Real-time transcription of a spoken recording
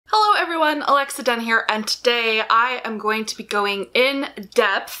everyone, Alexa Donne here, and today I am going to be going in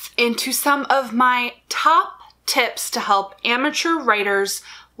depth into some of my top tips to help amateur writers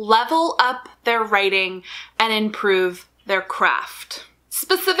level up their writing and improve their craft.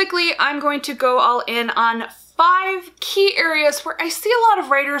 Specifically, I'm going to go all in on 5 key areas where I see a lot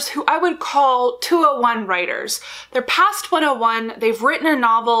of writers who I would call 201 writers. They're past 101, they've written a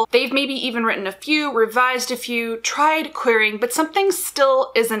novel, they've maybe even written a few, revised a few, tried querying, but something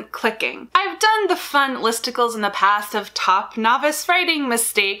still isn't clicking. I've done the fun listicles in the past of top novice writing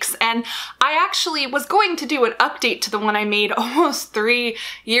mistakes, and I actually was going to do an update to the one I made almost 3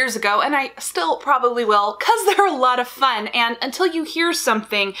 years ago, and I still probably will, because they're a lot of fun, and until you hear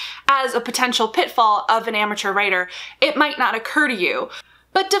something as a potential pitfall of an amateur writer, it might not occur to you.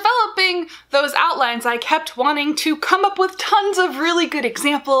 But developing those outlines, I kept wanting to come up with tons of really good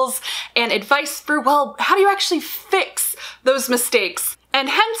examples and advice for, well, how do you actually fix those mistakes? And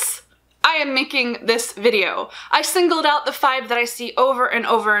hence, I am making this video. I singled out the 5 that I see over and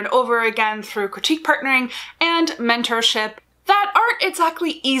over and over again through critique partnering and mentorship that aren't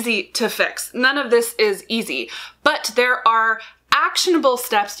exactly easy to fix. None of this is easy, but there are actionable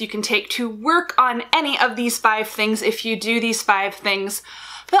steps you can take to work on any of these 5 things if you do these 5 things.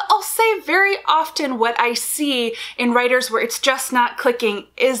 But I'll say very often what I see in writers where it's just not clicking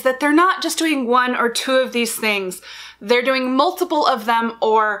is that they're not just doing 1 or 2 of these things. They're doing multiple of them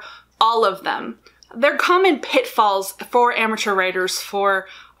or all of them. They're common pitfalls for amateur writers for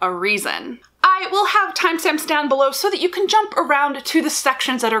a reason. I will have timestamps down below so that you can jump around to the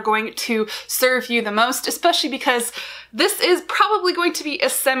sections that are going to serve you the most, especially because this is probably going to be a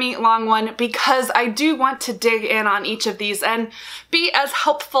semi-long one because I do want to dig in on each of these and be as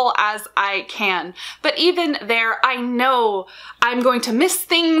helpful as I can. But even there, I know I'm going to miss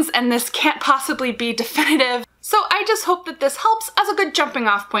things and this can't possibly be definitive. So I just hope that this helps as a good jumping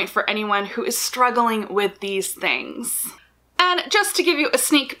off point for anyone who is struggling with these things. And just to give you a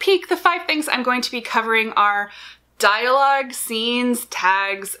sneak peek, the 5 things I'm going to be covering are dialogue, scenes,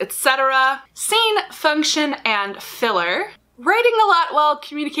 tags, etc., scene, function, and filler, writing a lot while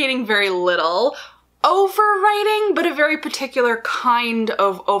communicating very little, overwriting, but a very particular kind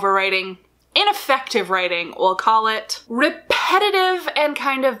of overwriting, ineffective writing, we'll call it, repetitive and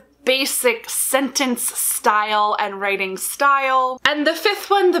kind of basic sentence style and writing style. And the 5th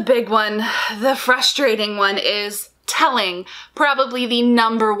one, the big one, the frustrating one, is telling, probably the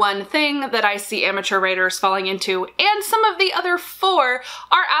 #1 thing that I see amateur writers falling into, and some of the other 4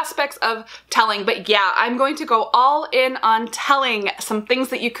 are aspects of telling, but yeah, I'm going to go all in on telling, some things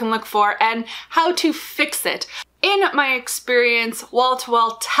that you can look for, and how to fix it. In my experience,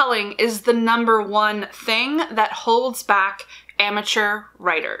 wall-to-wall telling is the #1 thing that holds back amateur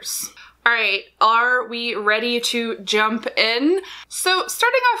writers. All right, are we ready to jump in? So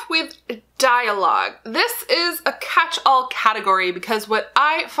starting off with dialogue. This is a catch-all category because what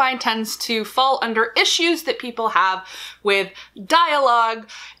I find tends to fall under issues that people have with dialogue.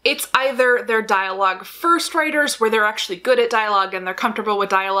 It's either they're dialogue first writers where they're actually good at dialogue and they're comfortable with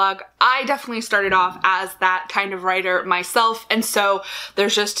dialogue. I definitely started off as that kind of writer myself, and so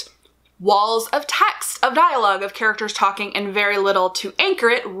there's just walls of text, of dialogue, of characters talking and very little to anchor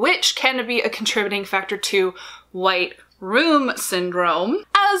it, which can be a contributing factor to white room syndrome,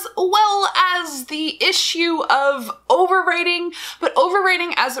 as well as the issue of overwriting, but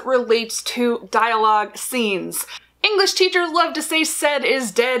overwriting as it relates to dialogue scenes. English teachers love to say said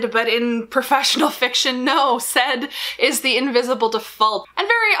is dead, but in professional fiction, no, said is the invisible default. And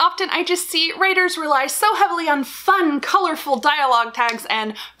very often I just see writers rely so heavily on fun, colorful dialogue tags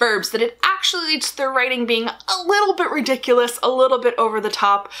and verbs that it actually leads to their writing being a little bit ridiculous, a little bit over the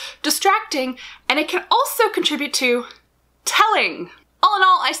top, distracting, and it can also contribute to telling. All in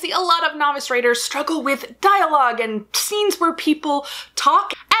all, I see a lot of novice writers struggle with dialogue and scenes where people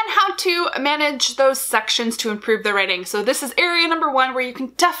talk and how to manage those sections to improve their writing. So this is area #1 where you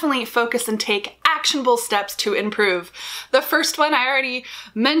can definitely focus and take actionable steps to improve. The first one I already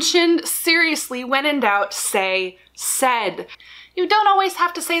mentioned, seriously, when in doubt, say said. You don't always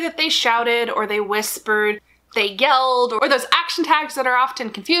have to say that they shouted or they whispered, they yelled, or those action tags that are often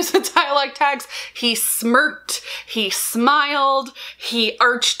confused with dialogue tags. He smirked, he smiled, he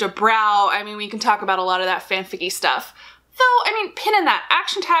arched a brow. I mean, we can talk about a lot of that fanficky stuff. Though, I mean, pin in that.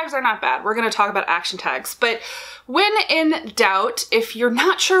 Action tags are not bad. We're going to talk about action tags. But when in doubt, if you're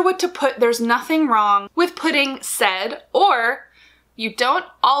not sure what to put, there's nothing wrong with putting said, or you don't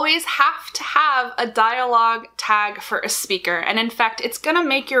always have to have a dialogue tag for a speaker. And in fact, it's gonna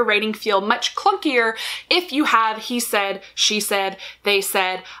make your writing feel much clunkier if you have he said, she said, they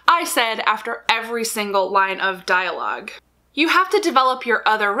said, I said after every single line of dialogue. You have to develop your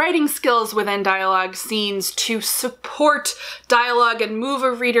other writing skills within dialogue scenes to support dialogue and move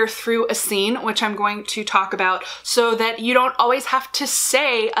a reader through a scene, which I'm going to talk about, so that you don't always have to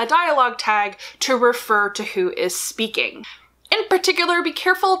say a dialogue tag to refer to who is speaking. In particular, be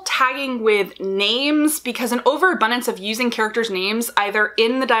careful tagging with names, because an overabundance of using characters' names either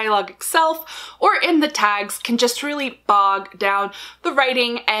in the dialogue itself or in the tags can just really bog down the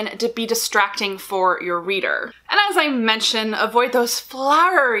writing and to be distracting for your reader. And as I mentioned, avoid those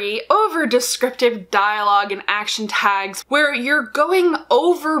flowery, over-descriptive dialogue and action tags where you're going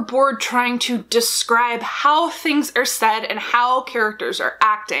overboard trying to describe how things are said and how characters are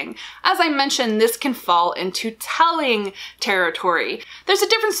acting. As I mentioned, this can fall into telling territory. There's a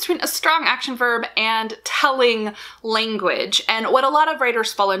difference between a strong action verb and telling language, and what a lot of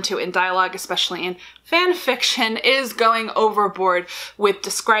writers fall into in dialogue, especially in fan fiction, is going overboard with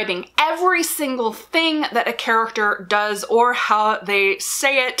describing every single thing that a character does or how they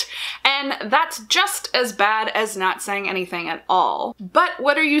say it, and that's just as bad as not saying anything at all. But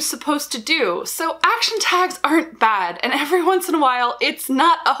what are you supposed to do? So action tags aren't bad, and every once in a while it's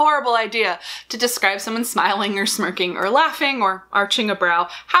not a horrible idea to describe someone smiling or smirking or laughing or arching a brow,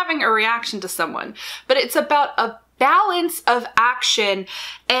 having a reaction to someone. But it's about a balance of action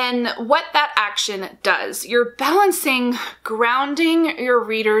and what that action does. You're balancing grounding your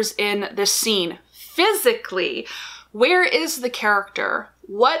readers in the scene physically. Where is the character?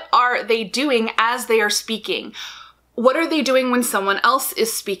 What are they doing as they are speaking? What are they doing when someone else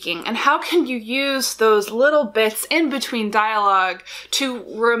is speaking? And how can you use those little bits in between dialogue to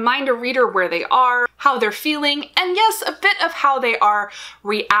remind a reader where they are, how they're feeling, and yes, a bit of how they are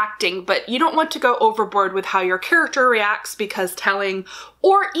reacting, but you don't want to go overboard with how your character reacts because telling,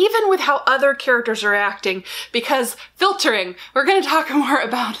 or even with how other characters are reacting because filtering. We're going to talk more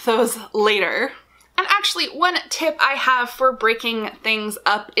about those later. And actually, one tip I have for breaking things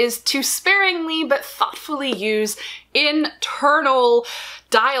up is to sparingly but thoughtfully use internal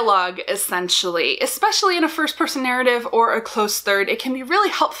dialogue, essentially. Especially in a first-person narrative or a close third, it can be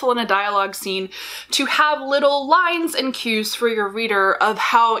really helpful in a dialogue scene to have little lines and cues for your reader of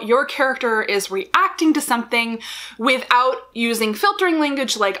how your character is reacting to something without using filtering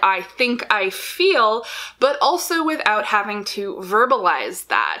language like I think, I feel, but also without having to verbalize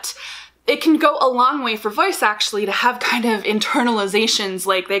that. It can go a long way for voice, actually, to have kind of internalizations,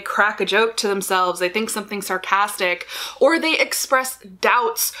 like they crack a joke to themselves, they think something sarcastic, or they express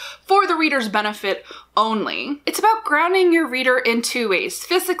doubts for the reader's benefit only. It's about grounding your reader in two ways,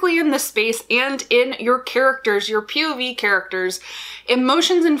 physically in the space and in your characters, your POV characters,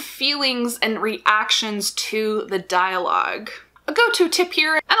 emotions and feelings and reactions to the dialogue. A go-to tip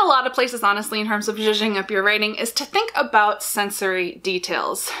here, and a lot of places honestly in terms of zhuzhing up your writing, is to think about sensory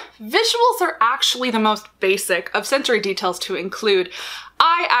details. Visuals are actually the most basic of sensory details to include.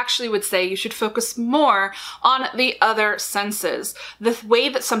 I actually would say you should focus more on the other senses. The way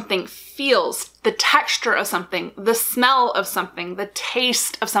that something feels, the texture of something, the smell of something, the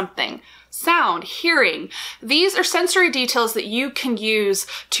taste of something. Sound, hearing. These are sensory details that you can use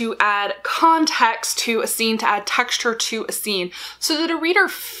to add context to a scene, to add texture to a scene, so that a reader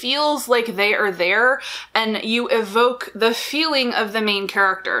feels like they are there and you evoke the feeling of the main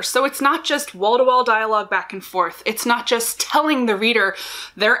character. So it's not just wall-to-wall dialogue back and forth. It's not just telling the reader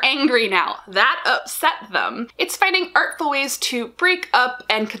they're angry now. That upset them. It's finding artful ways to break up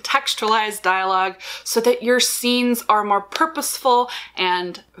and contextualize dialogue so that your scenes are more purposeful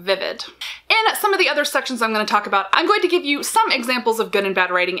and vivid. In some of the other sections I'm going to talk about, I'm going to give you some examples of good and bad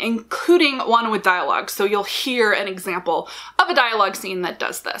writing, including one with dialogue, so you'll hear an example of a dialogue scene that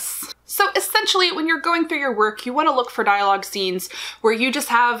does this. So essentially, when you're going through your work, you want to look for dialogue scenes where you just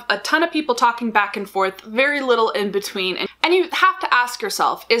have a ton of people talking back and forth, very little in between, and you have to ask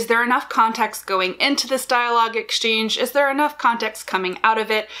yourself, is there enough context going into this dialogue exchange? Is there enough context coming out of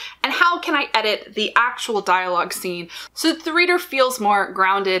it? And how can I edit the actual dialogue scene so that the reader feels more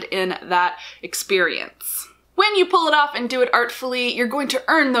grounded in that experience? When you pull it off and do it artfully, you're going to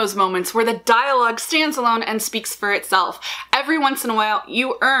earn those moments where the dialogue stands alone and speaks for itself. Every once in a while,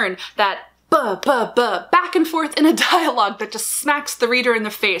 you earn that back and forth in a dialogue that just smacks the reader in the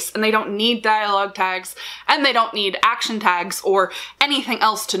face, and they don't need dialogue tags, and they don't need action tags or anything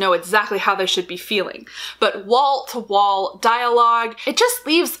else to know exactly how they should be feeling. But wall-to-wall dialogue, it just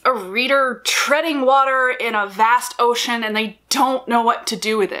leaves a reader treading water in a vast ocean and they don't know what to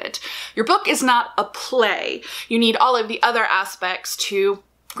do with it. Your book is not a play. You need all of the other aspects to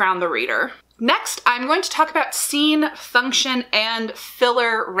ground the reader. Next, I'm going to talk about scene, function, and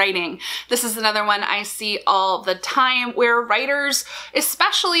filler writing. This is another one I see all the time where writers,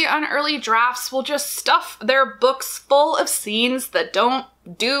 especially on early drafts, will just stuff their books full of scenes that don't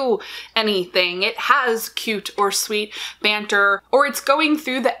do anything. It has cute or sweet banter, or it's going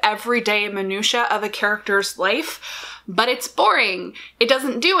through the everyday minutia of a character's life, but it's boring. It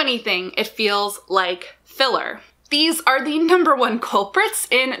doesn't do anything. It feels like filler. These are the #1 culprits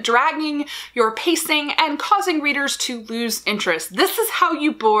in dragging your pacing and causing readers to lose interest. This is how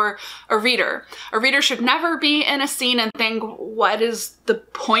you bore a reader. A reader should never be in a scene and think, what is the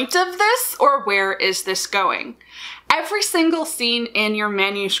point of this, or where is this going? Every single scene in your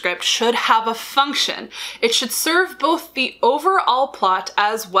manuscript should have a function. It should serve both the overall plot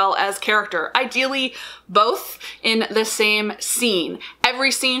as well as character, ideally both in the same scene.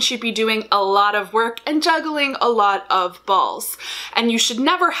 Every scene should be doing a lot of work and juggling a lot of balls. And you should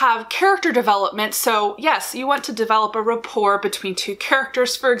never have character development, so yes, you want to develop a rapport between two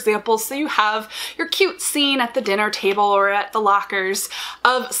characters, for example, so you have your cute scene at the dinner table or at the lockers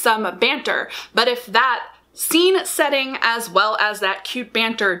of some banter. But if that scene setting as well as that cute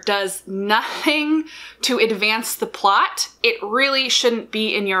banter does nothing to advance the plot, it really shouldn't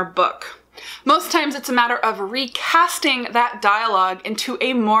be in your book. Most times it's a matter of recasting that dialogue into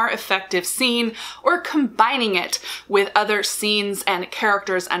a more effective scene or combining it with other scenes and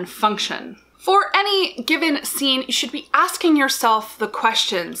characters and function. For any given scene, you should be asking yourself the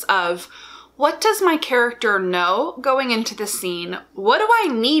questions of, what does my character know going into the scene? What do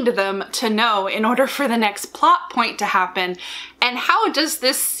I need them to know in order for the next plot point to happen? And how does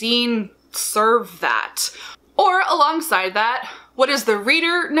this scene serve that? Or alongside that, what does the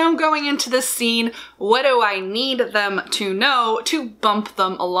reader know going into this scene? What do I need them to know to bump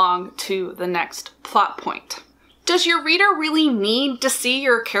them along to the next plot point? Does your reader really need to see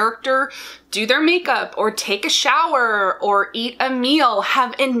your character do their makeup or take a shower or eat a meal,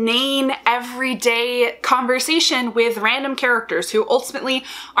 have inane everyday conversation with random characters who ultimately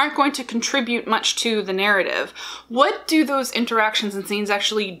aren't going to contribute much to the narrative? What do those interactions and scenes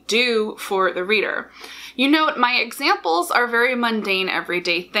actually do for the reader? You note my examples are very mundane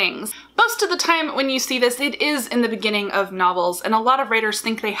everyday things. Most of the time when you see this, it is in the beginning of novels, and a lot of writers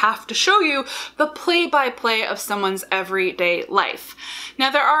think they have to show you the play-by-play of someone's everyday life.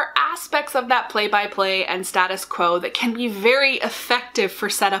 Now, there are aspects of that play-by-play and status quo that can be very effective for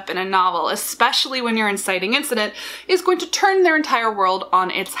setup in a novel, especially when your inciting incident is going to turn their entire world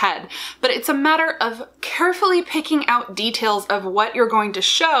on its head. But it's a matter of carefully picking out details of what you're going to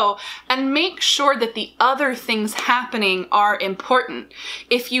show and make sure that the other things happening are important.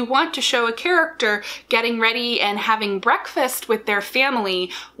 If you want to show a character getting ready and having breakfast with their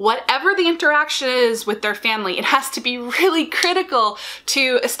family, whatever the interaction is with their family, it has to be really critical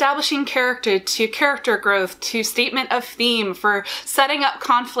to establishing character, to character growth, to statement of theme, for setting up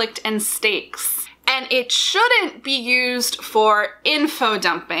conflict and stakes. And it shouldn't be used for info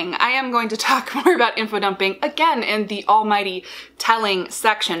dumping. I am going to talk more about info dumping again in the almighty telling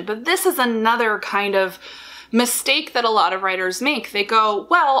section, but this is another kind of mistake that a lot of writers make. They go,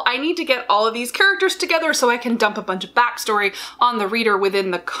 well, I need to get all of these characters together so I can dump a bunch of backstory on the reader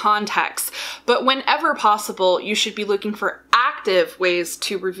within the context. But whenever possible, you should be looking for active ways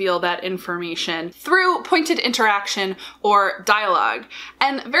to reveal that information through pointed interaction or dialogue.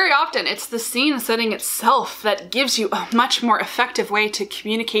 And very often it's the scene setting itself that gives you a much more effective way to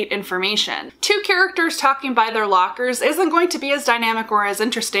communicate information. Two characters talking by their lockers isn't going to be as dynamic or as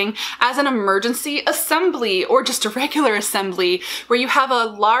interesting as an emergency assembly or just a regular assembly where you have a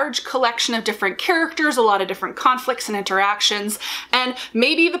large collection of different characters, a lot of different conflicts and interactions, and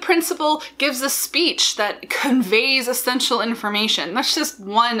maybe the principal gives a speech that conveys essential information. That's just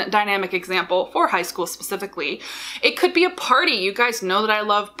one dynamic example for high school specifically. It could be a party. You guys know that I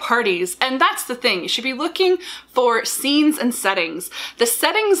love parties, and that's the thing. You should be looking for scenes and settings. The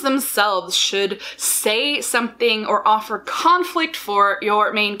settings themselves should say something or offer conflict for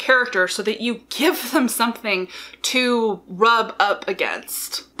your main character so that you give them something to rub up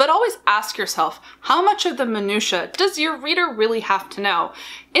against. But always ask yourself, how much of the minutia does your reader really have to know?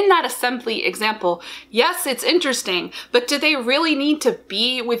 In that assembly example, yes, it's interesting, but do they really need to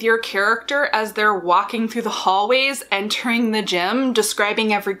be with your character as they're walking through the hallways, entering the gym,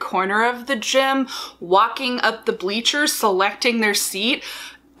 describing every corner of the gym, walking up the bleachers, selecting their seat,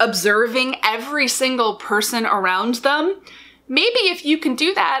 observing every single person around them? Maybe if you can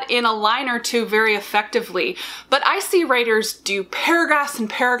do that in a line or two very effectively, but I see writers do paragraphs and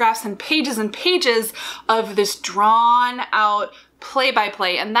paragraphs and pages of this drawn out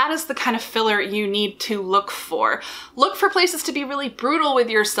play-by-play, and that is the kind of filler you need to look for. Look for places to be really brutal with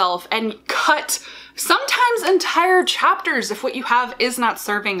yourself and cut sometimes entire chapters if what you have is not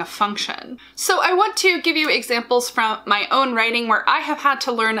serving a function. So I want to give you examples from my own writing where I have had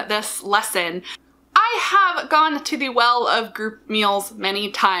to learn this lesson. I have gone to the well of group meals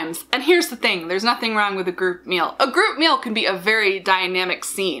many times, and here's the thing, there's nothing wrong with a group meal. A group meal can be a very dynamic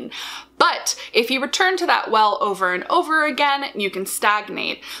scene, but if you return to that well over and over again, you can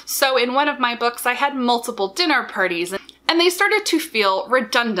stagnate. So in one of my books, I had multiple dinner parties, and they started to feel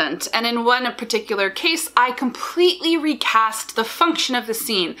redundant, and in one particular case, I completely recast the function of the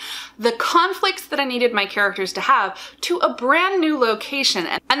scene, the conflicts that I needed my characters to have, to a brand new location.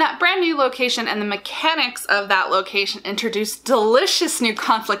 And that brand new location and the mechanics of that location introduced delicious new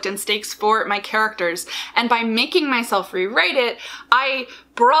conflict and stakes for my characters. And by making myself rewrite it, I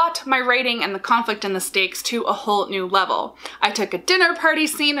brought my writing and the conflict and the stakes to a whole new level. I took a dinner party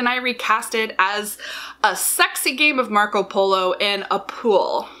scene and I recast it as a sexy game of Marco Polo in a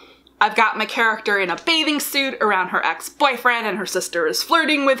pool. I've got my character in a bathing suit around her ex-boyfriend, and her sister is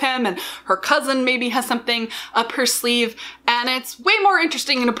flirting with him, and her cousin maybe has something up her sleeve, and it's way more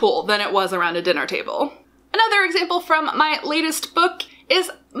interesting in a pool than it was around a dinner table. Another example from my latest book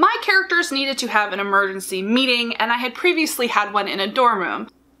is my characters needed to have an emergency meeting, and I had previously had one in a dorm room.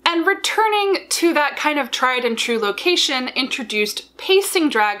 And returning to that kind of tried and true location introduced pacing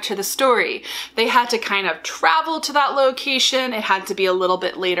drag to the story. They had to kind of travel to that location, it had to be a little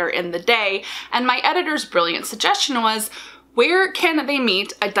bit later in the day, and my editor's brilliant suggestion was, where can they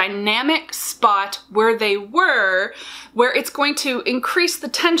meet a dynamic spot where they were, where it's going to increase the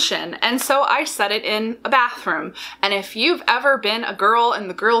tension? And so I set it in a bathroom. And if you've ever been a girl in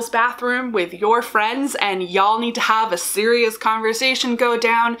the girls' bathroom with your friends and y'all need to have a serious conversation go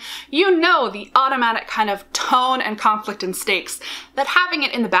down, you know the automatic kind of tone and conflict and stakes that having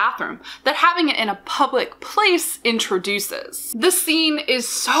it in the bathroom, that having it in a public place introduces. The scene is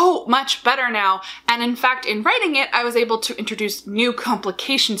so much better now, and in fact, in writing it, I was able to introduce new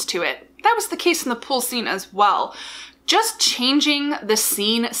complications to it. That was the case in the pool scene as well. Just changing the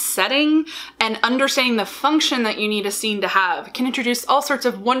scene setting and understanding the function that you need a scene to have can introduce all sorts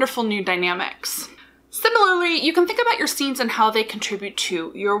of wonderful new dynamics. Similarly, you can think about your scenes and how they contribute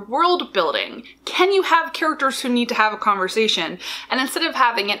to your world building. Can you have characters who need to have a conversation, and instead of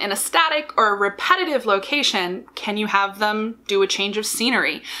having it in a static or a repetitive location, can you have them do a change of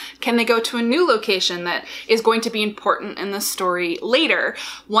scenery? Can they go to a new location that is going to be important in the story later,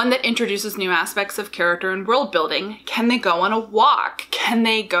 one that introduces new aspects of character and world building? Can they go on a walk? Can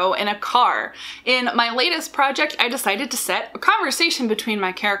they go in a car? In my latest project, I decided to set a conversation between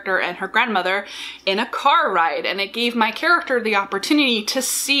my character and her grandmother in a car ride, and it gave my character the opportunity to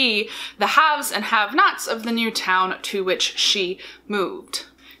see the haves and have-nots of the new town to which she moved.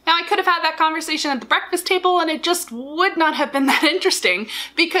 Now, I could have had that conversation at the breakfast table and it just would not have been that interesting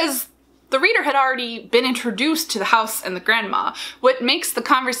because the reader had already been introduced to the house and the grandma. What makes the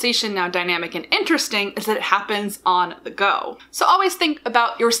conversation now dynamic and interesting is that it happens on the go. So always think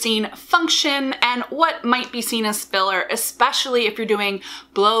about your scene function and what might be seen as filler, especially if you're doing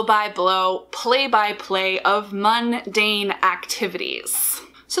blow-by-blow, play-by-play of mundane activities.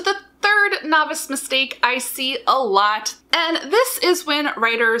 So the third novice mistake I see a lot, and this is when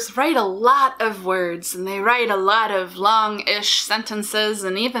writers write a lot of words and they write a lot of long-ish sentences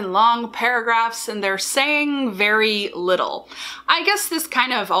and even long paragraphs, and they're saying very little. I guess this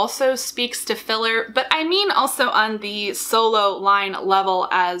kind of also speaks to filler, but I mean also on the solo line level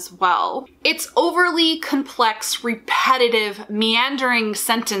as well. It's overly complex, repetitive, meandering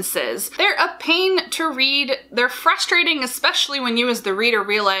sentences. They're a pain to read. They're frustrating, especially when you as the reader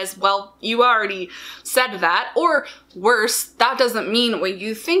realize, well, you already said that, or worse, that doesn't mean what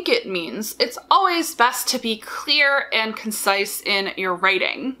you think it means. It's always best to be clear and concise in your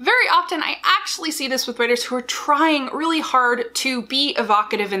writing. Very often, I actually see this with writers who are trying really hard to be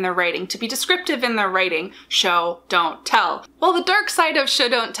evocative in their writing, to be descriptive in their writing. Show, don't tell. Well, the dark side of show,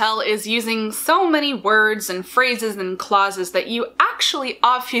 don't tell is using so many words and phrases and clauses that you actually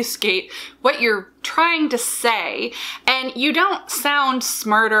obfuscate what you're trying to say, and you don't sound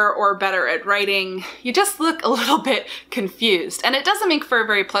smarter or better at writing. You just look a little bit confused, and it doesn't make for a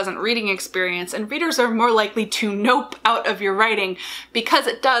very pleasant reading experience, and readers are more likely to nope out of your writing because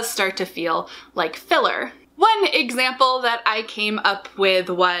it does start to feel like filler. One example that I came up with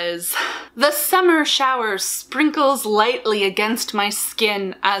was, "The summer shower sprinkles lightly against my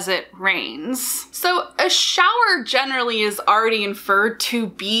skin as it rains." So a shower generally is already inferred to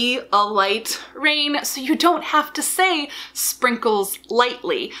be a light rain, so you don't have to say sprinkles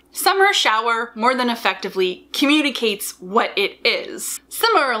lightly. Summer shower more than effectively communicates what it is.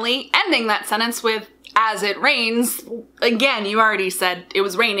 Similarly, ending that sentence with "as it rains," again, you already said it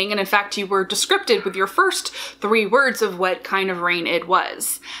was raining, and in fact you were descriptive with your first 3 words of what kind of rain it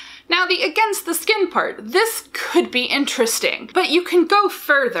was. Now the against the skin part, this could be interesting, but you can go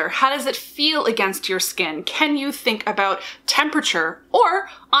further. How does it feel against your skin? Can you think about temperature? Or,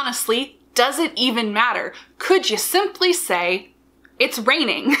 honestly, does it even matter? Could you simply say, "It's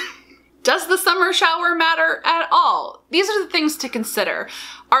raining"? Does the summer shower matter at all? These are the things to consider.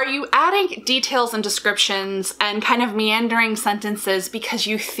 Are you adding details and descriptions and kind of meandering sentences because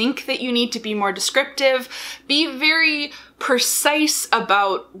you think that you need to be more descriptive? Be very precise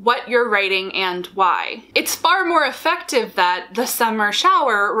about what you're writing and why. It's far more effective that the summer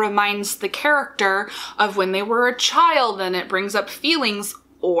shower reminds the character of when they were a child and it brings up feelings,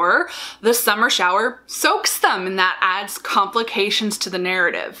 or the summer shower soaks them and that adds complications to the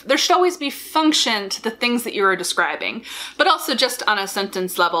narrative. There should always be function to the things that you are describing, but also just on a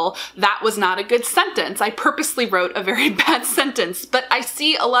sentence level, that was not a good sentence. I purposely wrote a very bad sentence, but I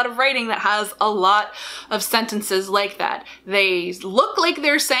see a lot of writing that has a lot of sentences like that. They look like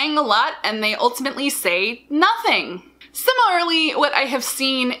they're saying a lot and they ultimately say nothing. Similarly, what I have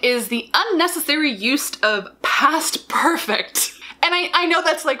seen is the unnecessary use of past perfect. And I know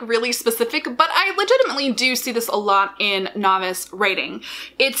that's like really specific, but I legitimately do see this a lot in novice writing.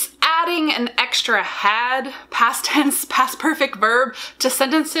 It's adding an extra had, past tense, past perfect verb to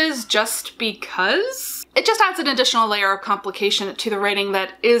sentences just because. It just adds an additional layer of complication to the writing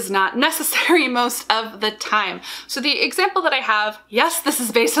that is not necessary most of the time. So the example that I have, yes, this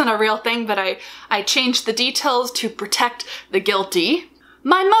is based on a real thing, but I changed the details to protect the guilty.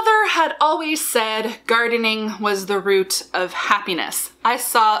 "My mother had always said gardening was the root of happiness." I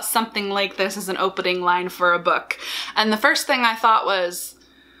saw something like this as an opening line for a book, and the first thing I thought was,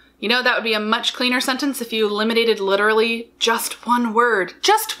 you know, that would be a much cleaner sentence if you eliminated literally just one word.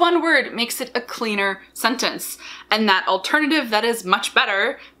 Just one word makes it a cleaner sentence. And that alternative that is much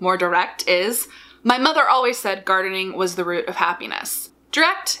better, more direct, is, "My mother always said gardening was the root of happiness."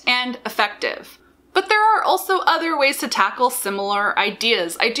 Direct and effective. But there are also other ways to tackle similar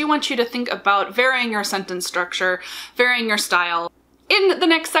ideas. I do want you to think about varying your sentence structure, varying your style. In the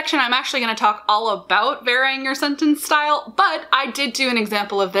next section, I'm actually going to talk all about varying your sentence style, but I did do an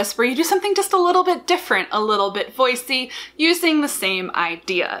example of this where you do something just a little bit different, a little bit voicey, using the same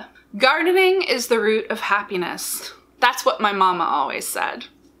idea. Gardening is the root of happiness. That's what my mama always said.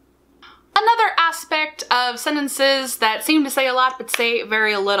 Another aspect of sentences that seem to say a lot but say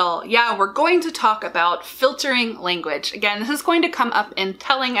very little. Yeah, we're going to talk about filtering language. Again, this is going to come up in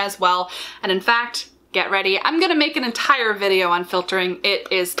telling as well, and in fact, get ready, I'm gonna make an entire video on filtering. It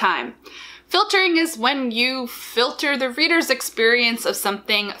is time. Filtering is when you filter the reader's experience of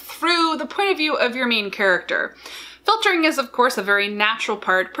something through the point of view of your main character. Filtering is, of course, a very natural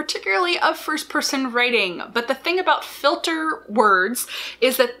part, particularly of first-person writing, but the thing about filter words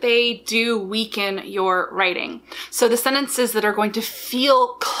is that they do weaken your writing. So the sentences that are going to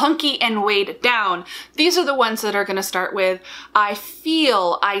feel clunky and weighed down, these are the ones that are going to start with "I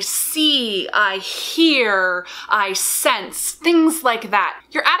feel," "I see," "I hear," "I sense," things like that.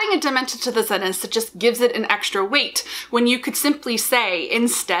 You're adding a dimension to the sentence that just gives it an extra weight, when you could simply say,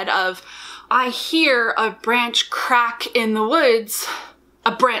 instead of "I hear a branch crack in the woods,"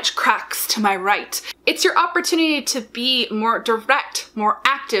 "a branch cracks to my right." It's your opportunity to be more direct, more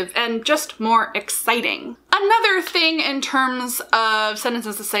active, and just more exciting. Another thing in terms of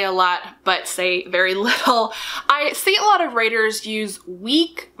sentences that say a lot but say very little, I see a lot of writers use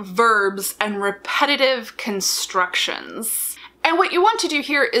weak verbs and repetitive constructions. And what you want to do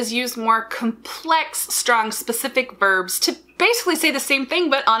here is use more complex, strong, specific verbs to basically say the same thing,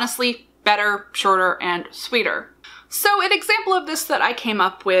 but honestly, better, shorter, and sweeter. So an example of this that I came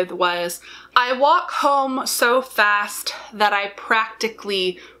up with was, "I walk home so fast that I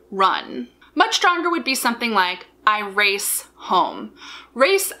practically run." Much stronger would be something like, "I race home.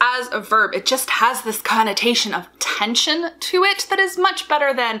 Race as a verb, it just has this connotation of tension to it that is much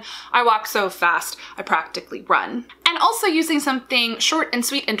better than I walk so fast, I practically run. And also using something short and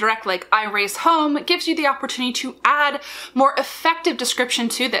sweet and direct like I race home gives you the opportunity to add more effective description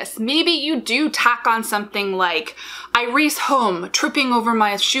to this. Maybe you do tack on something like, I race home, tripping over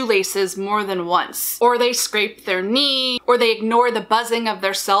my shoelaces more than once. Or they scrape their knee, or they ignore the buzzing of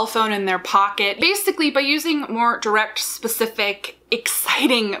their cell phone in their pocket. Basically, by using more direct, specific,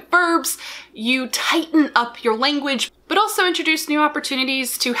 exciting verbs, you tighten up your language, but also introduce new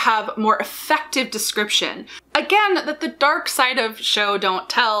opportunities to have more effective description. Again, that the dark side of show don't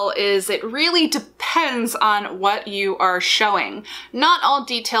tell is it really depends on what you are showing. Not all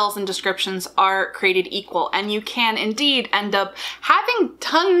details and descriptions are created equal, and you can indeed end up having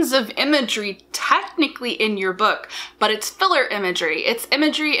tons of imagery technically in your book, but it's filler imagery. It's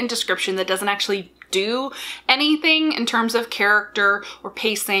imagery and description that doesn't actually do anything in terms of character or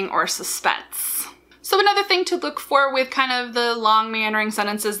pacing or suspense. So another thing to look for with kind of the long meandering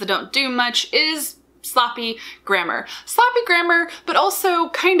sentences that don't do much is sloppy grammar. Sloppy grammar, but also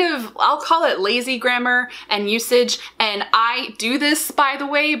kind of, I'll call it lazy grammar and usage. And I do this, by the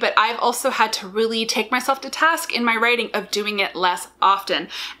way, but I've also had to really take myself to task in my writing of doing it less often.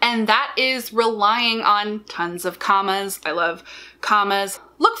 And that is relying on tons of commas. I love commas.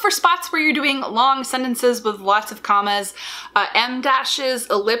 Look for spots where you're doing long sentences with lots of commas, em dashes,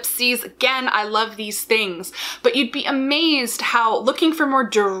 ellipses. Again, I love these things, but you'd be amazed how looking for more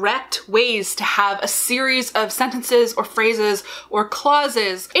direct ways to have a series of sentences or phrases or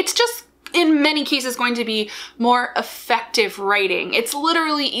clauses, it's just in many cases going to be more effective writing. It's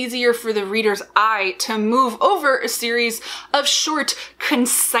literally easier for the reader's eye to move over a series of short,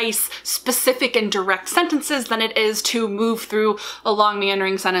 concise, specific, and direct sentences than it is to move through a long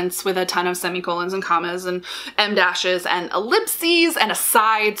meandering sentence with a ton of semicolons and commas and em dashes and ellipses and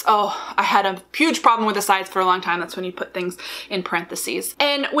asides. Oh, I had a huge problem with asides for a long time. That's when you put things in parentheses.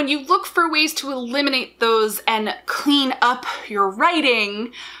 And when you look for ways to eliminate those and clean up your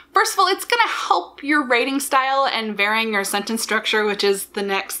writing, first of all, it's gonna help your writing style and varying your sentence structure, which is the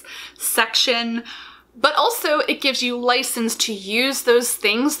next section. But also it gives you license to use those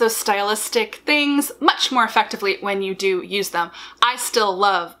things, those stylistic things, much more effectively when you do use them. I still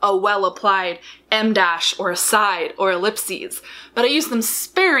love a well-applied em dash or aside or ellipses, but I use them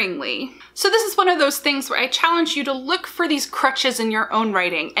sparingly. So this is one of those things where I challenge you to look for these crutches in your own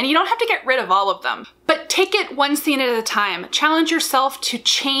writing, and you don't have to get rid of all of them, but take it one scene at a time. Challenge yourself to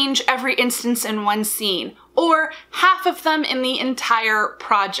change every instance in one scene, or half of them in the entire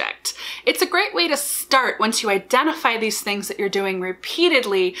project. It's a great way to start once you identify these things that you're doing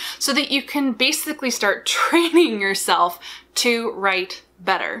repeatedly so that you can basically start training yourself to write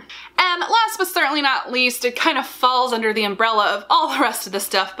better. And last but certainly not least, it kind of falls under the umbrella of all the rest of the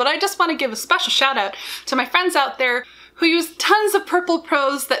stuff, but I just want to give a special shout out to my friends out there who use tons of purple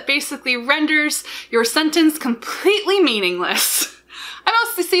prose that basically renders your sentence completely meaningless. I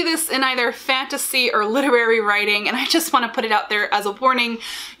mostly see this in either fantasy or literary writing, and I just want to put it out there as a warning.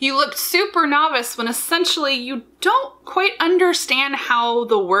 You look super novice when essentially you don't quite understand how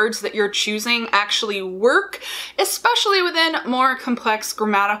the words that you're choosing actually work, especially within more complex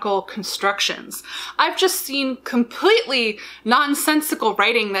grammatical constructions. I've just seen completely nonsensical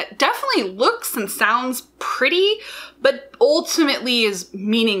writing that definitely looks and sounds pretty, but ultimately is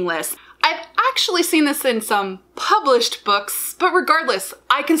meaningless. I've actually seen this in some published books, but regardless,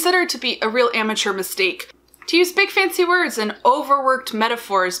 I consider it to be a real amateur mistake. To use big fancy words and overworked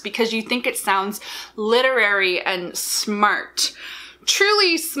metaphors because you think it sounds literary and smart.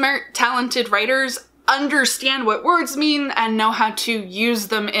 Truly smart, talented writers understand what words mean and know how to use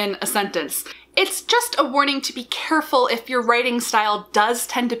them in a sentence. It's just a warning to be careful if your writing style does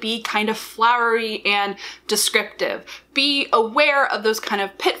tend to be kind of flowery and descriptive. Be aware of those kind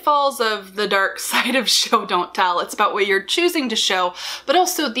of pitfalls of the dark side of show don't tell. It's about what you're choosing to show, but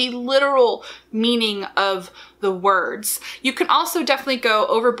also the literal meaning of the words. You can also definitely go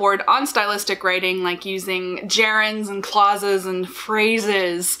overboard on stylistic writing, like using gerunds and clauses and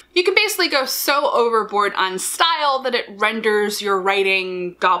phrases. You can basically go so overboard on style that it renders your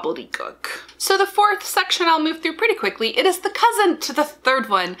writing gobbledygook. So the fourth section I'll move through pretty quickly. It is the cousin to the third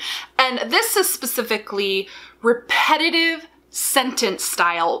one, and this is specifically repetitive sentence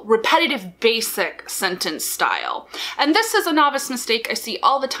style, repetitive basic sentence style. And this is a novice mistake I see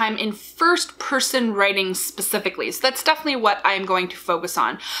all the time in first person writing specifically. So that's definitely what I'm going to focus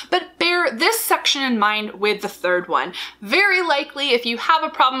on. But bear this section in mind with the third one. Very likely if you have a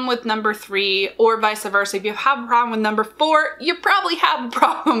problem with number 3 or vice versa, if you have a problem with number 4, you probably have a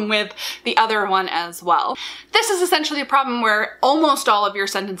problem with the other one as well. This is essentially a problem where almost all of your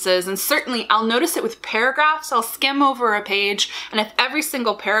sentences, and certainly I'll notice it with paragraphs, I'll skim over a page, and if every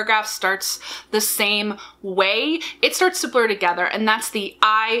single paragraph starts the same way, it starts to blur together, and that's the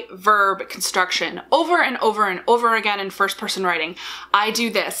I verb construction over and over and over again in first person writing. I do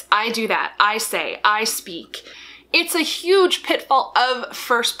this, I do that, I say, I speak. It's a huge pitfall of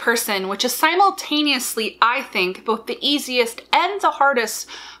first person, which is simultaneously, I think, both the easiest and the hardest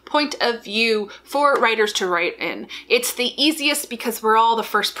point of view for writers to write in. It's the easiest because we're all the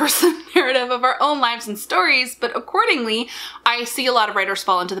first person narrative of our own lives and stories, but accordingly, I see a lot of writers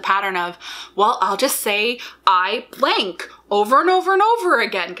fall into the pattern of, well, I'll just say I blank over and over and over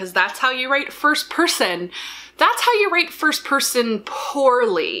again, because that's how you write first person. That's how you write first person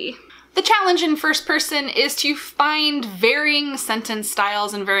poorly. The challenge in first person is to find varying sentence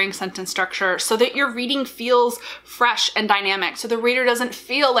styles and varying sentence structure so that your reading feels fresh and dynamic, so the reader doesn't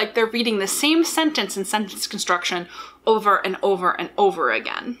feel like they're reading the same sentence and sentence construction over and over and over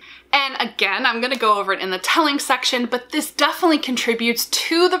again. And again, I'm going to go over it in the telling section, but this definitely contributes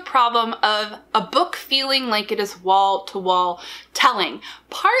to the problem of a book feeling like it is wall-to-wall telling,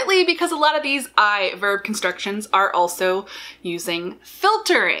 partly because a lot of these I verb constructions are also using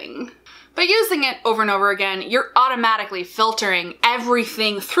filtering. By using it over and over again, you're automatically filtering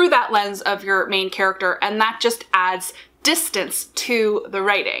everything through that lens of your main character, and that just adds distance to the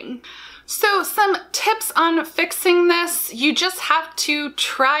writing. So some tips on fixing this: you just have to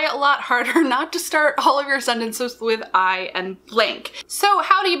try a lot harder not to start all of your sentences with I and blank. So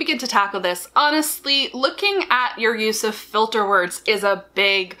how do you begin to tackle this? Honestly, looking at your use of filter words is a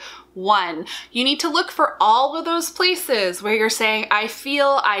big one. You need to look for all of those places where you're saying I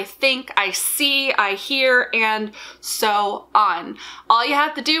feel, I think, I see, I hear, and so on. All you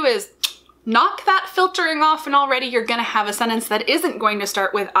have to do is knock that filtering off, and already you're going to have a sentence that isn't going to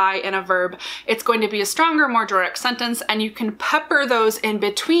start with I and a verb. It's going to be a stronger, more direct sentence, and you can pepper those in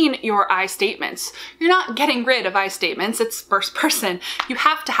between your I statements. You're not getting rid of I statements, it's first person. You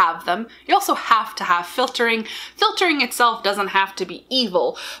have to have them. You also have to have filtering. Filtering itself doesn't have to be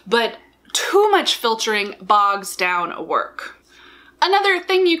evil, but too much filtering bogs down work. Another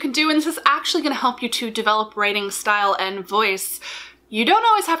thing you can do, and this is actually going to help you to develop writing style and voice, you don't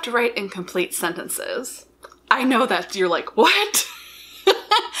always have to write in complete sentences. I know that you're like, what?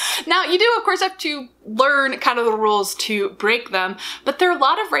 Now, you do, of course, have to learn kind of the rules to break them, but there are a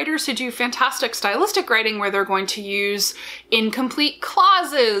lot of writers who do fantastic stylistic writing where they're going to use incomplete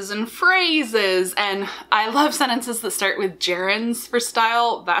clauses and phrases, and I love sentences that start with gerunds for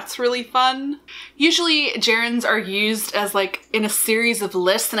style. That's really fun. Usually gerunds are used as like in a series of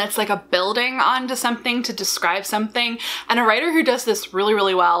lists, and it's like a building onto something to describe something, and a writer who does this really,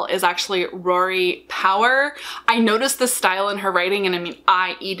 really well is actually Rory Power. I noticed this style in her writing, and I mean,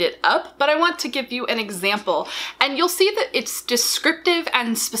 I eat it up, but I want to give you an example, and you'll see that it's descriptive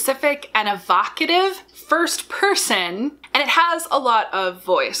and specific and evocative first person, and it has a lot of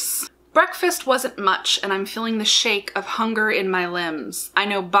voice. Breakfast wasn't much, and I'm feeling the shake of hunger in my limbs. I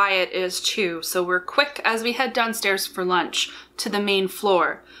know Byatt is too, so we're quick as we head downstairs for lunch, to the main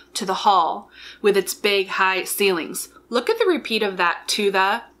floor, to the hall, with its big high ceilings. Look at the repeat of that to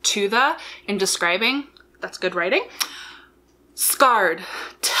the in describing. That's good writing. Scarred,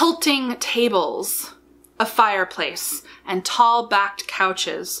 tilting tables, a fireplace, and tall-backed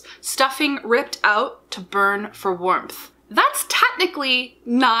couches, stuffing ripped out to burn for warmth. That's technically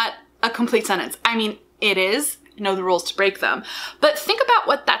not a complete sentence. I mean, it is. I know the rules to break them. But think about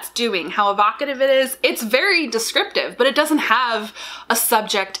what that's doing, how evocative it is. It's very descriptive, but it doesn't have a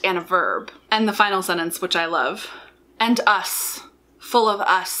subject and a verb. And the final sentence, which I love. And us, full of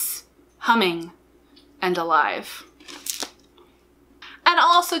us, humming and alive. And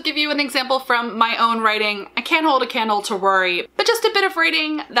I'll also give you an example from my own writing. I can't hold a candle to Rory, but just a bit of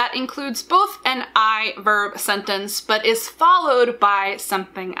writing that includes both an I verb sentence, but is followed by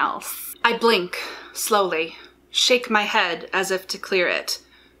something else. I blink slowly, shake my head as if to clear it,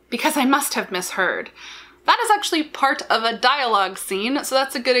 because I must have misheard. That is actually part of a dialogue scene, so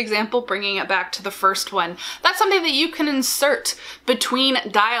that's a good example, bringing it back to the first one. That's something that you can insert between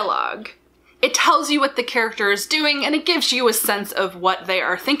dialogue. It tells you what the character is doing, and it gives you a sense of what they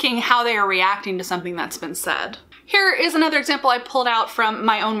are thinking, how they are reacting to something that's been said. Here is another example I pulled out from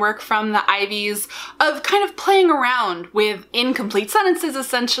my own work from the Ivies of kind of playing around with incomplete sentences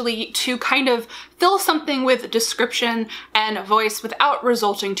essentially to kind of fill something with description and voice without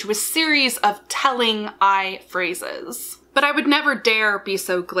resulting to a series of telling I phrases. But I would never dare be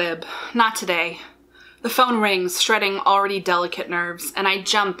so glib. Not today. The phone rings, shredding already delicate nerves, and I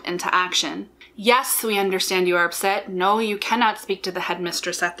jump into action. Yes, we understand you are upset. No, you cannot speak to the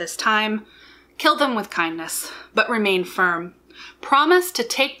headmistress at this time. Kill them with kindness, but remain firm. Promise to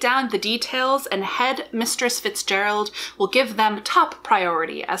take down the details and head Mistress Fitzgerald will give them top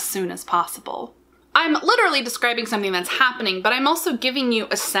priority as soon as possible. I'm literally describing something that's happening, but I'm also giving you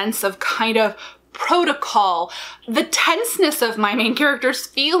a sense of kind of protocol, the tenseness of my main character's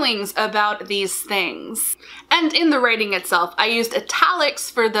feelings about these things. And in the writing itself, I used italics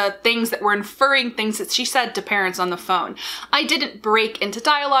for the things that were inferring things that she said to parents on the phone. I didn't break into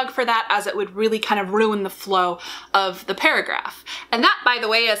dialogue for that, as it would really kind of ruin the flow of the paragraph. And that, by the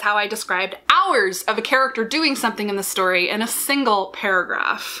way, is how I described hours of a character doing something in the story in a single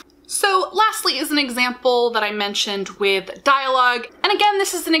paragraph. So lastly is an example that I mentioned with dialogue. And again,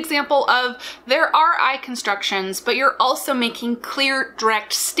 this is an example of there are I constructions, but you're also making clear,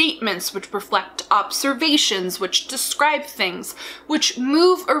 direct statements which reflect observations, which describe things, which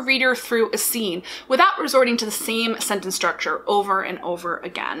move a reader through a scene without resorting to the same sentence structure over and over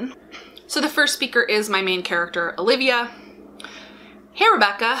again. So the first speaker is my main character, Olivia. Hey,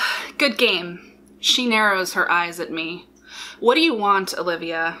 Rebecca, good game. She narrows her eyes at me. What do you want,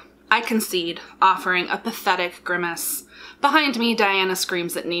 Olivia? I concede, offering a pathetic grimace. Behind me, Diana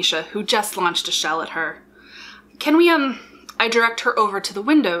screams at Nisha, who just launched a shell at her. Can we, I direct her over to the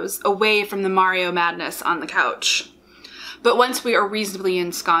windows, away from the Mario madness on the couch. But once we are reasonably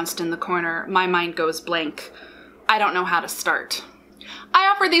ensconced in the corner, my mind goes blank. I don't know how to start. I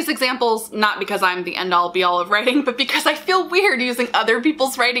offer these examples not because I'm the end-all be-all of writing, but because I feel weird using other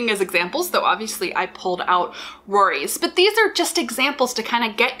people's writing as examples, though obviously I pulled out Rory's. But these are just examples to kind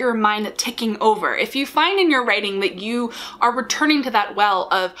of get your mind ticking over. If you find in your writing that you are returning to that well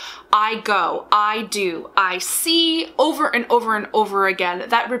of I go, I do, I see over and over and over again,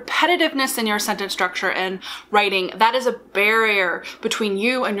 that repetitiveness in your sentence structure and writing, that is a barrier between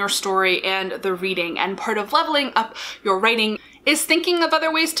you and your story and the reading. And part of leveling up your writing is thinking of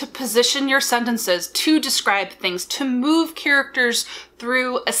other ways to position your sentences, to describe things, to move characters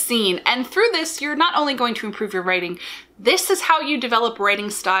through a scene. And through this, you're not only going to improve your writing, this is how you develop writing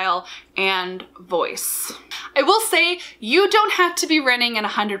style and voice. I will say, you don't have to be running at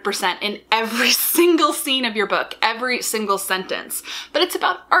 100% in every single scene of your book, every single sentence, but it's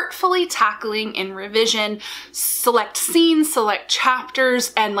about artfully tackling in revision, select scenes, select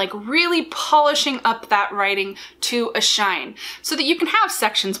chapters, and like really polishing up that writing to a shine so that you can have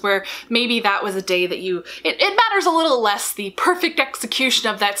sections where maybe that was a day that it matters a little less the perfect execution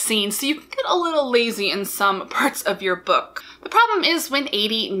of that scene, so you can get a little lazy in some parts of your book. The problem is when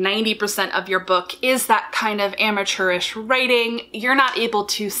 80–90% of your book is that kind of amateurish writing, you're not able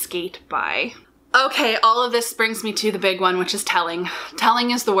to skate by. Okay, all of this brings me to the big one, which is telling.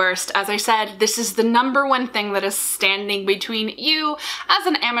 Telling is the worst. As I said, this is the #1 thing that is standing between you as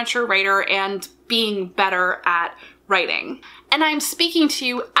an amateur writer and being better at writing. And I'm speaking to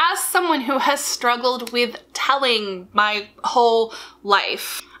you as someone who has struggled with telling my whole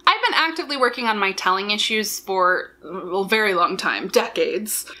life. I've been actively working on my telling issues for a very long time,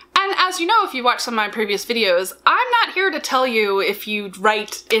 decades. And as you know, if you watch some of my previous videos, I'm not here to tell you if you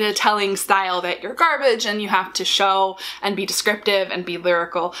write in a telling style that you're garbage and you have to show and be descriptive and be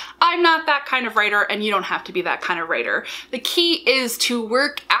lyrical. I'm not that kind of writer, and you don't have to be that kind of writer. The key is to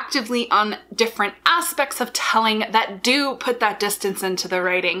work actively on different aspects of telling that do put that distance into the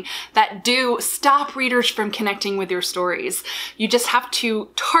writing, that do stop readers from connecting with your stories. You just have to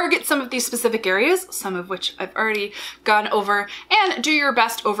target some of these specific areas, some of which I've already gone over, and do your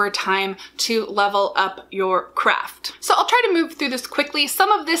best over time to level up your craft. So I'll try to move through this quickly. Some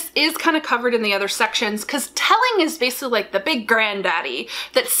of this is kind of covered in the other sections because telling is basically like the big granddaddy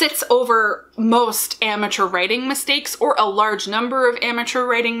that sits over most amateur writing mistakes, or a large number of amateur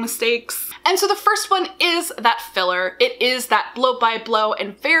writing mistakes. And so the first one is that filler. It is that blow by blow,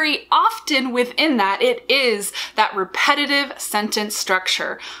 and very often within that, it is that repetitive sentence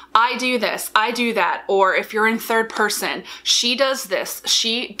structure. I do this, I do that, or if you're in third person, she does this,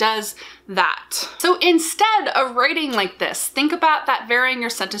 she does that. So instead of writing like this, think about that varying your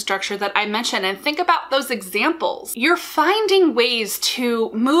sentence structure that I mentioned, and think about those examples. You're finding ways to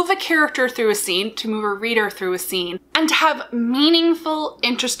move a character through a scene, to move a reader through a scene, and to have meaningful,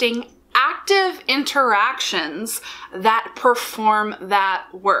 interesting, active interactions that perform that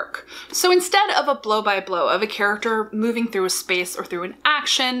work. So instead of a blow-by-blow of a character moving through a space or through an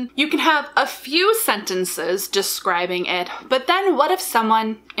action, you can have a few sentences describing it, but then what if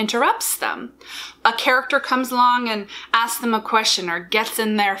someone interrupts them? A character comes along and asks them a question or gets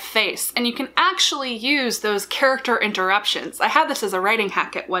in their face, and you can actually use those character interruptions. I had this as a writing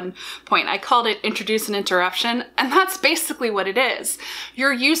hack at one point. I called it introduce an interruption, and that's basically what it is.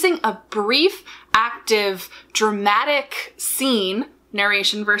 You're using a brief, active, dramatic scene,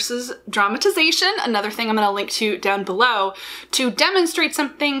 narration versus dramatization, another thing I'm going to link to down below, to demonstrate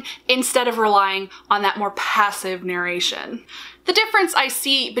something instead of relying on that more passive narration. The difference I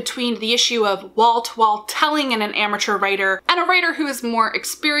see between the issue of wall-to-wall telling in an amateur writer and a writer who is more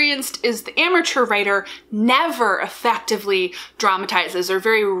experienced is the amateur writer never effectively dramatizes, or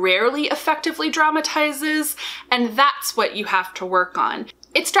very rarely effectively dramatizes, and that's what you have to work on.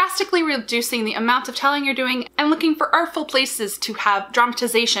 It's drastically reducing the amount of telling you're doing and looking for artful places to have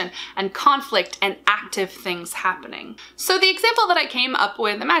dramatization and conflict and active things happening. So the example that I came up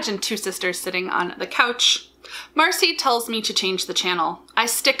with, imagine two sisters sitting on the couch. Marcy tells me to change the channel. I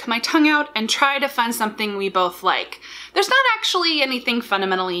stick my tongue out and try to find something we both like. There's not actually anything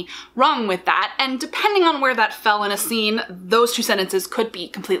fundamentally wrong with that, and depending on where that fell in a scene, those two sentences could be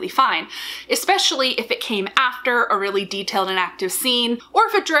completely fine, especially if it came after a really detailed and active scene, or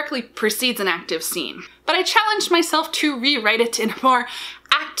if it directly precedes an active scene. But I challenged myself to rewrite it in a more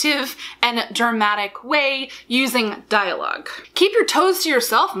active and dramatic way using dialogue. Keep your toes to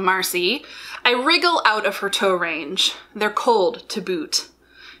yourself, Marcy. I wriggle out of her toe range. They're cold to boot.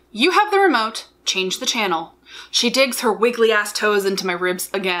 You have the remote. Change the channel. She digs her wiggly-ass toes into my ribs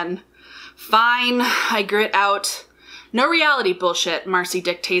again. Fine, I grit out. No reality bullshit, Marcy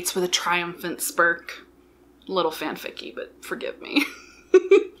dictates with a triumphant spirk. A little fanficky, but forgive me.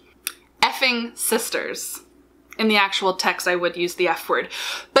 Effing sisters. In the actual text, I would use the F word.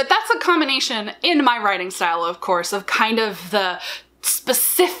 But that's a combination, in my writing style, of course, of kind of the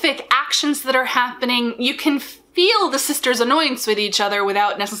specific actions that are happening. You can feel the sisters' annoyance with each other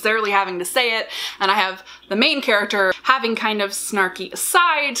without necessarily having to say it, and I have the main character having kind of snarky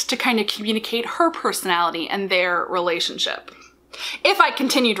asides to kind of communicate her personality and their relationship. If I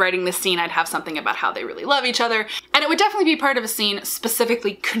continued writing this scene, I'd have something about how they really love each other, and it would definitely be part of a scene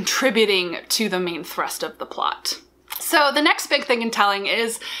specifically contributing to the main thrust of the plot. So the next big thing in telling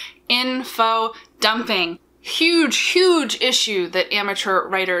is info dumping. Huge, huge issue that amateur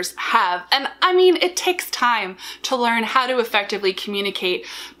writers have. And I mean, it takes time to learn how to effectively communicate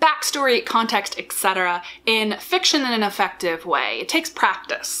backstory, context, etc. in fiction in an effective way. It takes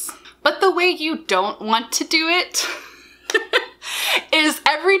practice. But the way you don't want to do it is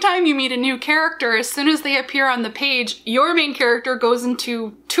every time you meet a new character, as soon as they appear on the page, your main character goes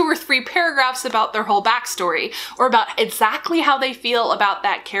into 2 or 3 paragraphs about their whole backstory, or about exactly how they feel about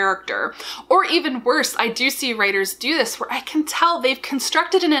that character. Or even worse, I do see writers do this where I can tell they've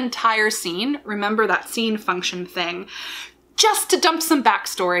constructed an entire scene, remember that scene function thing, just to dump some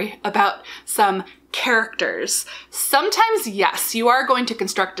backstory about some characters. Sometimes, yes, you are going to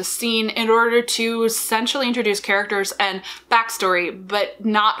construct a scene in order to essentially introduce characters and backstory, but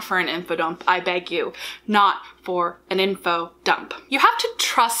not for an info dump, I beg you. Not for an info dump. You have to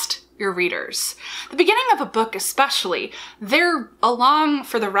trust your readers. The beginning of a book especially, they're along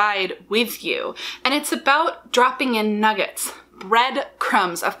for the ride with you, and it's about dropping in nuggets,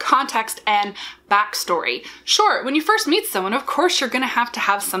 breadcrumbs of context and backstory. Sure, when you first meet someone, of course you're gonna have to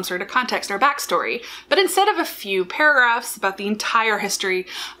have some sort of context or backstory, but instead of a few paragraphs about the entire history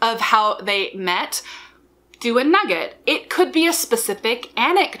of how they met, do a nugget. It could be a specific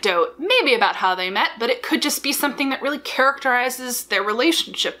anecdote, maybe about how they met, but it could just be something that really characterizes their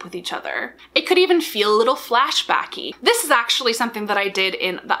relationship with each other. It could even feel a little flashbacky. This is actually something that I did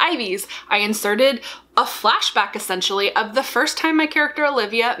in the Ivies. I inserted a flashback essentially of the first time my character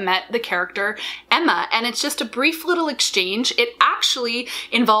Olivia met the character Emma, and it's just a brief little exchange. It actually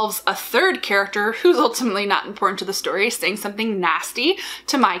involves a third character who's ultimately not important to the story saying something nasty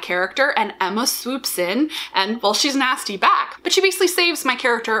to my character, and Emma swoops in and, well, she's nasty back, but she basically saves my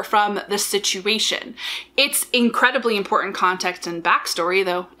character from the situation. It's incredibly important context and backstory,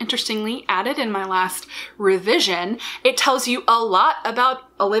 though interestingly added in my last revision. It tells you a lot about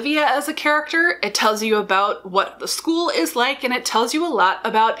Olivia as a character, it tells you about what the school is like, and it tells you a lot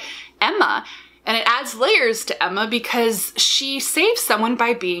about Emma. And it adds layers to Emma because she saves someone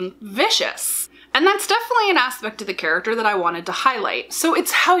by being vicious. And that's definitely an aspect of the character that I wanted to highlight. So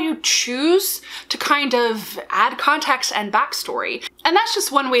it's how you choose to kind of add context and backstory. And that's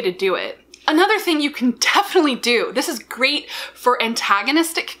just one way to do it. Another thing you can definitely do, this is great for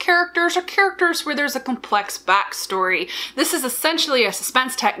antagonistic characters or characters where there's a complex backstory. This is essentially a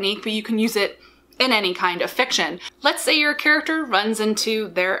suspense technique, but you can use it in any kind of fiction. Let's say your character runs into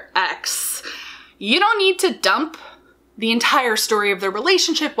their ex. You don't need to dump the entire story of their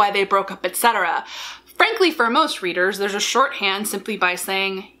relationship, why they broke up, etc. Frankly, for most readers, there's a shorthand simply by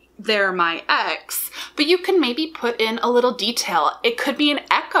saying, they're my ex, but you can maybe put in a little detail. It could be an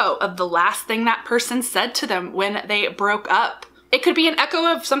echo of the last thing that person said to them when they broke up. It could be an echo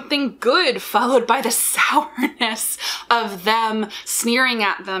of something good followed by the sourness of them sneering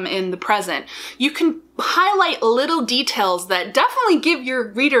at them in the present. You can highlight little details that definitely give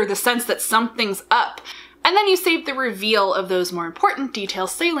your reader the sense that something's up. And then you save the reveal of those more important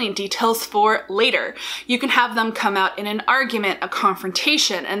details, salient details, for later. You can have them come out in an argument, a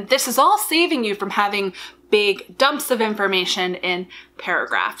confrontation, and this is all saving you from having big dumps of information in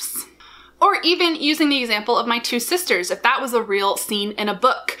paragraphs. Or even using the example of my two sisters, if that was a real scene in a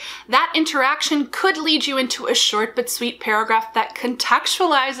book. That interaction could lead you into a short but sweet paragraph that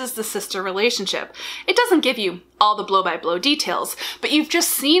contextualizes the sister relationship. It doesn't give you all the blow-by-blow details, but you've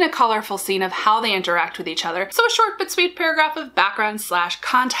just seen a colorful scene of how they interact with each other. So a short but sweet paragraph of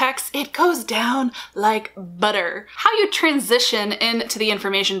background/context, it goes down like butter. How you transition into the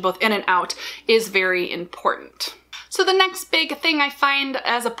information both in and out is very important. So the next big thing I find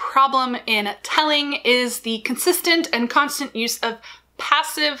as a problem in telling is the consistent and constant use of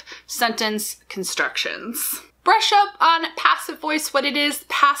passive sentence constructions. Brush up on passive voice, what it is,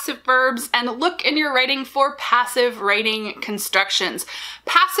 passive verbs, and look in your writing for passive writing constructions.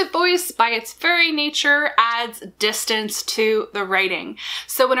 Passive voice, by its very nature, adds distance to the writing.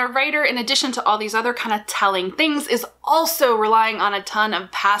 So when a writer, in addition to all these other kind of telling things, is also relying on a ton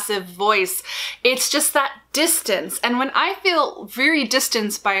of passive voice, it's just that distance. And when I feel very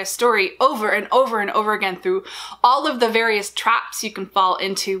distanced by a story over and over and over again through all of the various traps you can fall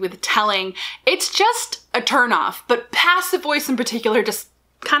into with telling, it's just a turnoff. But passive voice in particular just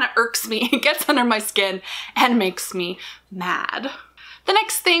kind of irks me. It gets under my skin and makes me mad. The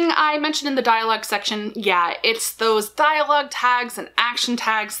next thing I mentioned in the dialogue section, yeah, it's those dialogue tags and action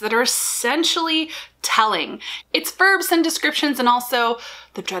tags that are essentially telling. It's verbs and descriptions and also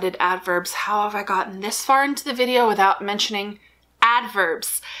the dreaded adverbs. How have I gotten this far into the video without mentioning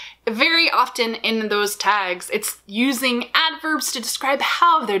adverbs? Very often in those tags, it's using adverbs to describe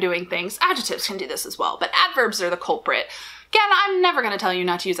how they're doing things. Adjectives can do this as well, but adverbs are the culprit. Again, I'm never going to tell you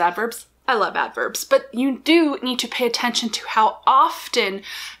not to use adverbs. I love adverbs, but you do need to pay attention to how often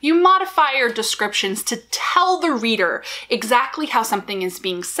you modify your descriptions to tell the reader exactly how something is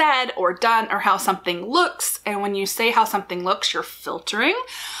being said or done or how something looks. And when you say how something looks, you're filtering,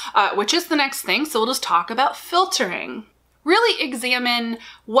 which is the next thing. So we'll just talk about filtering. Really examine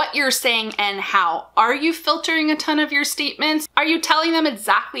what you're saying and how. Are you filtering a ton of your statements? Are you telling them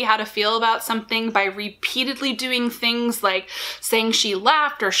exactly how to feel about something by repeatedly doing things like saying she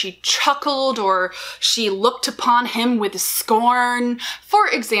laughed or she chuckled or she looked upon him with scorn? For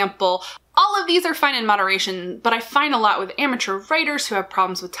example, all of these are fine in moderation, but I find a lot with amateur writers who have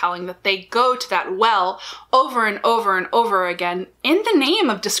problems with telling that they go to that well over and over and over again in the name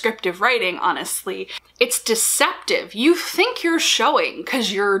of descriptive writing, honestly. It's deceptive. You think you're showing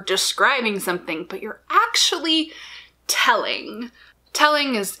because you're describing something, but you're actually telling.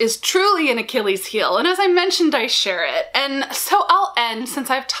 Telling is truly an Achilles heel, and as I mentioned, I share it. And so I'll end, since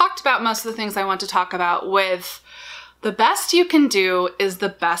I've talked about most of the things I want to talk about, with the best you can do is the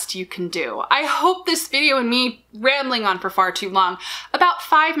best you can do. I hope this video and me rambling on for far too long about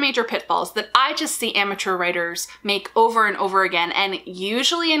 5 major pitfalls that I just see amateur writers make over and over again, and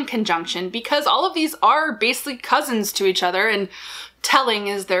usually in conjunction, because all of these are basically cousins to each other, and telling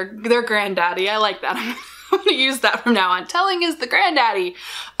is their granddaddy. I like that. I'm going to use that from now on. Telling is the granddaddy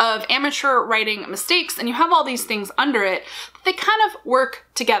of amateur writing mistakes, and you have all these things under it. They kind of work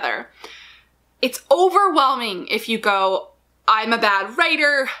together. It's overwhelming if you go, I'm a bad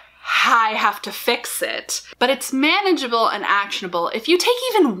writer, I have to fix it. But it's manageable and actionable if you take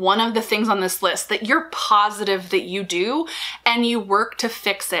even one of the things on this list that you're positive that you do and you work to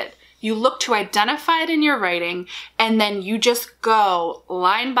fix it. You look to identify it in your writing, and then you just go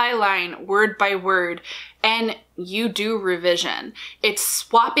line by line, word by word, and you do revision. It's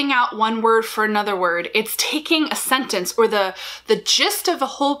swapping out one word for another word. It's taking a sentence or the gist of a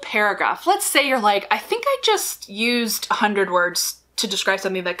whole paragraph. Let's say you're like, I think I just used 100 words to describe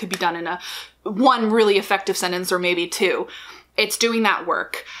something that could be done in one really effective sentence or maybe 2. It's doing that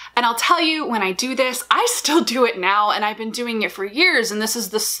work. And I'll tell you, when I do this, I still do it now, and I've been doing it for years, and this is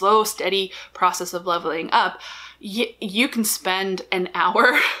the slow, steady process of leveling up. You can spend an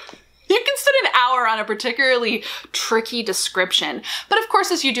hour You can spend an hour on a particularly tricky description. But of course,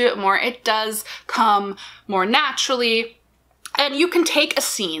 as you do it more, it does come more naturally. And you can take a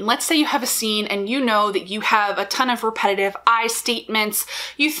scene. Let's say you have a scene and you know that you have a ton of repetitive I statements.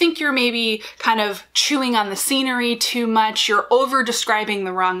 You think you're maybe kind of chewing on the scenery too much. You're over describing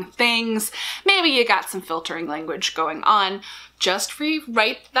the wrong things. Maybe you got some filtering language going on. Just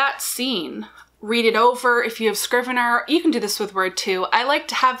rewrite that scene. Read it over. If you have Scrivener, you can do this with Word too. I like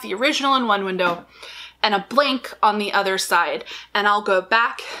to have the original in one window and a blank on the other side. And I'll go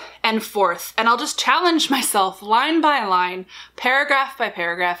back and forth and I'll just challenge myself line by line, paragraph by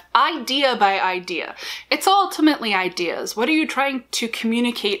paragraph, idea by idea. It's ultimately ideas. What are you trying to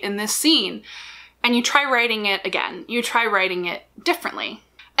communicate in this scene? And you try writing it again. You try writing it differently.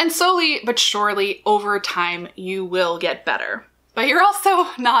 And slowly but surely over time, you will get better. But you're also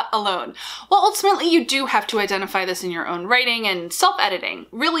not alone. Well, ultimately, you do have to identify this in your own writing and self-editing.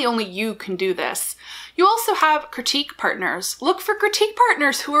 Really, only you can do this. You also have critique partners. Look for critique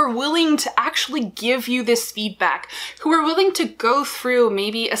partners who are willing to actually give you this feedback, who are willing to go through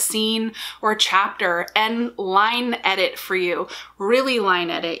maybe a scene or a chapter and line edit for you. Really line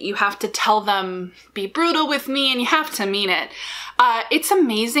edit. You have to tell them, be brutal with me, and you have to mean it. It's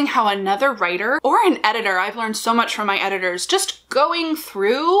amazing how another writer or an editor, I've learned so much from my editors, just going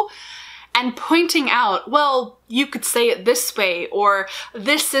through and pointing out, well, you could say it this way, or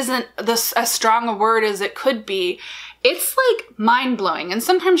this isn't as strong a word as it could be. It's like mind-blowing, and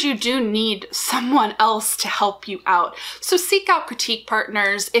sometimes you do need someone else to help you out. So seek out critique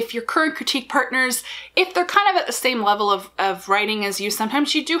partners. If your current critique partners, if they're kind of at the same level of writing as you,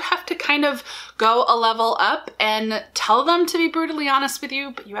 sometimes you do have to kind of go a level up and tell them to be brutally honest with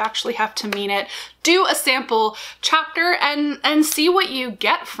you, but you actually have to mean it. Do a sample chapter and see what you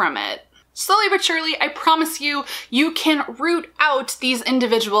get from it. Slowly but surely, I promise you, you can root out these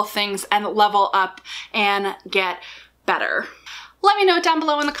individual things and level up and get better. Let me know down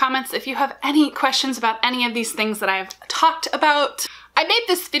below in the comments if you have any questions about any of these things that I've talked about. I made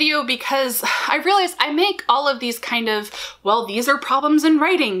this video because I realized I make all of these kind of, well, these are problems in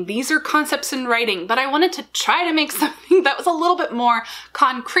writing, these are concepts in writing, but I wanted to try to make something that was a little bit more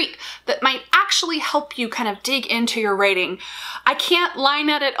concrete, that might actually help you kind of dig into your writing. I can't line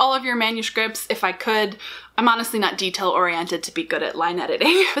edit all of your manuscripts. If I could, I'm honestly not detail-oriented to be good at line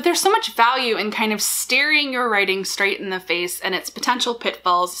editing, but there's so much value in kind of staring your writing straight in the face and its potential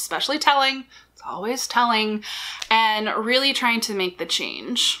pitfalls, especially telling. Always telling, and really trying to make the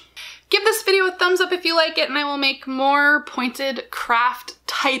change. Give this video a thumbs up if you like it, and I will make more pointed craft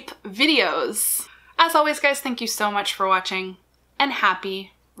type videos. As always, guys, thank you so much for watching, and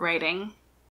happy writing.